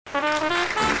Hello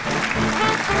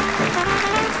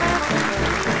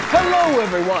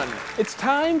everyone, it's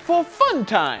time for fun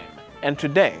time. And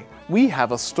today we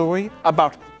have a story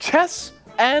about chess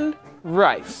and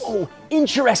rice. Oh,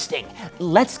 interesting.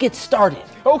 Let's get started.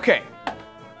 Okay.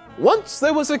 Once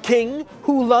there was a king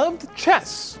who loved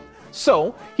chess.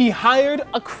 So he hired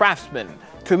a craftsman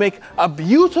to make a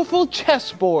beautiful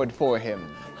chessboard for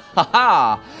him.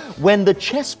 Haha! When the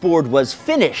chessboard was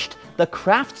finished, the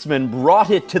craftsman brought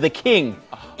it to the king.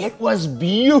 It was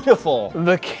beautiful.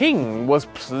 The king was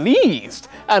pleased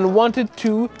and wanted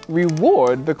to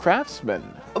reward the craftsman.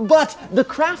 But the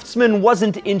craftsman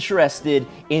wasn't interested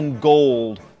in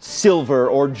gold, silver,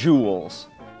 or jewels.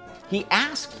 He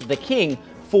asked the king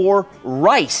for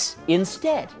rice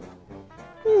instead.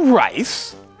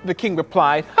 Rice? The king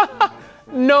replied,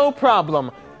 no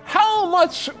problem. How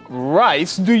much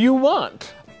rice do you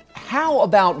want? How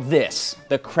about this?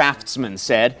 The craftsman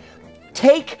said.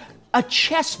 Take a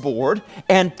chessboard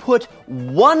and put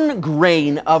 1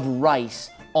 grain of rice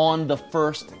on the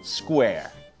first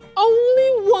square.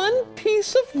 Only 1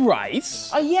 piece of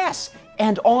rice? Yes,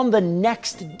 and on the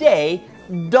next day,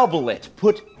 double it.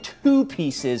 Put 2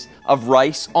 pieces of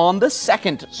rice on the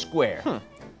second square.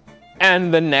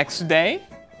 And the next day?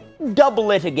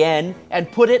 Double it again and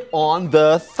put it on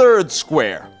the third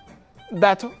square.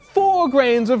 That's 4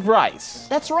 grains of rice.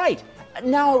 That's right.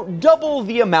 Now double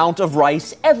the amount of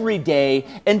rice every day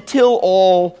until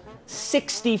all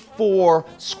 64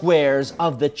 squares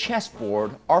of the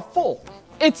chessboard are full.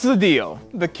 It's the deal,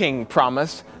 the king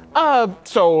promised.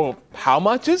 So how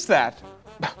much is that?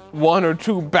 1 or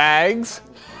 2 bags?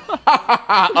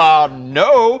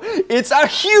 No, it's a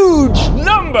huge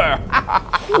number.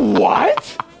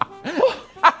 What?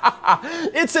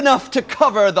 It's enough to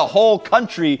cover the whole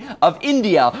country of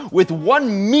India with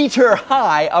 1 meter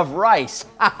high of rice.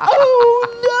 Oh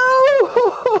no!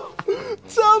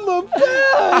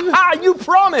 You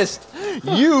promised.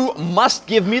 You must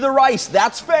give me the rice.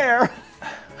 That's fair.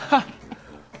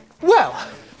 Well,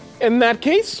 in that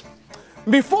case,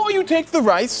 before you take the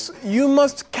rice, you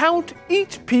must count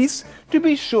each piece to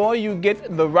be sure you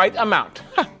get the right amount.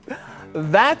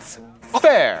 That's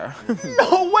fair.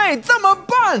 No way, 这么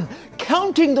办?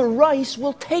 Counting the rice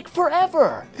will take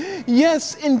forever.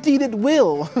 Yes, indeed it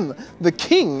will. The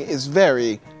king is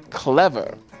very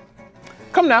clever.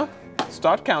 Come now,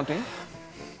 start counting.